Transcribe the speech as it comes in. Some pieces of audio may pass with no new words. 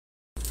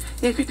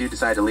If you do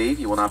decide to leave,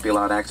 you will not be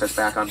allowed access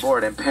back on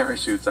board, and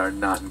parachutes are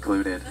not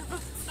included.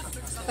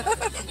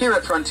 Here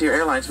at Frontier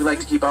Airlines, we like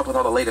to keep up with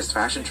all the latest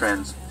fashion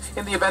trends.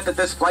 In the event that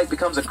this flight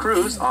becomes a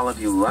cruise, all of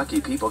you lucky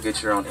people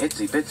get your own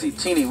itsy-bitsy,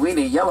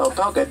 teeny-weeny, yellow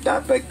polka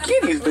dot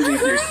bikinis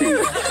beneath your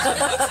seat.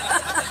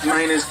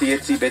 Minus the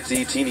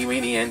itsy-bitsy,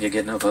 teeny-weeny, and you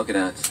get no polka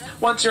dots.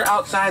 Once you're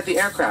outside the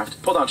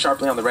aircraft, pull down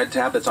sharply on the red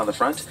tab that's on the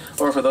front,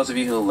 or for those of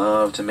you who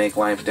love to make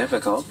life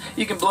difficult,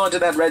 you can blow into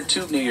that red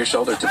tube near your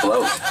shoulder to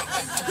bloat.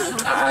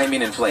 I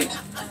mean inflate.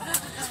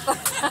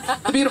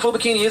 The beautiful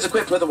bikini is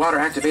equipped with a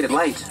water-activated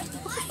light.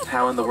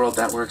 How in the world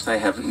that works, I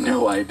have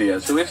no idea.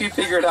 So if you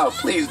figure it out,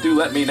 please do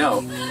let me know.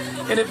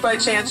 And if by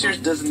chance yours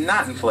does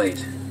not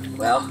inflate,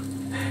 well,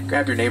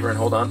 grab your neighbor and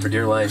hold on for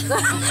dear life.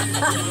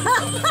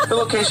 The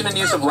location and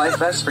use of life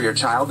vests for your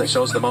child that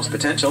shows the most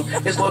potential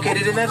is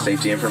located in that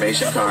safety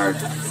information card.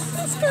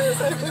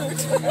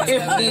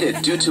 If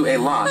needed due to a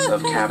loss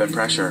of cabin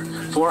pressure,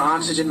 4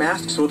 oxygen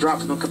masks will drop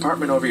from the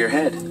compartment over your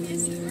head.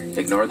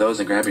 Ignore those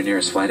and grab your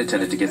nearest flight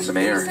attendant to get some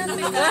air.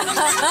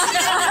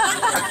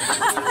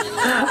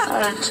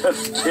 I'm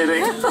just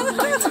kidding.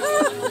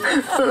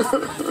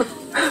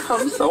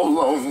 I'm so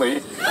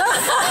lonely.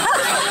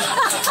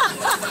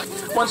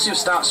 Once you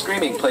stop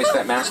screaming, place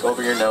that mask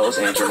over your nose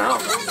and your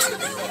mouth.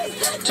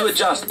 To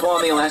adjust, pull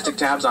on the elastic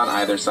tabs on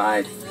either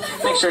side.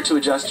 Make sure to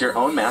adjust your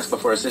own mask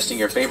before assisting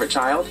your favorite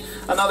child,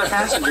 another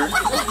passenger,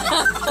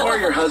 or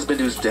your husband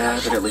who's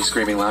definitely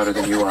screaming louder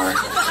than you are.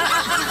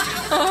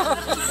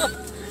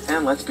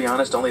 And let's be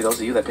honest, only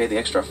those of you that pay the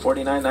extra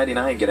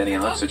 $49.99 get any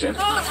oxygen.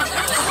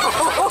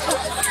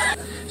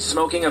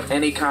 Smoking of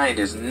any kind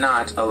is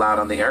not allowed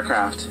on the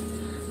aircraft,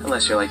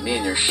 unless you're like me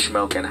and you're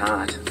smoking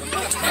hot.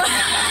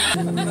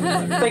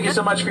 Thank you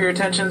so much for your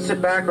attention. Sit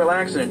back,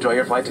 relax, and enjoy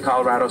your flight to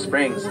Colorado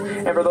Springs.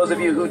 And for those of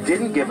you who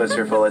didn't give us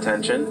your full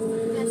attention,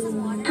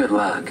 good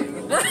luck.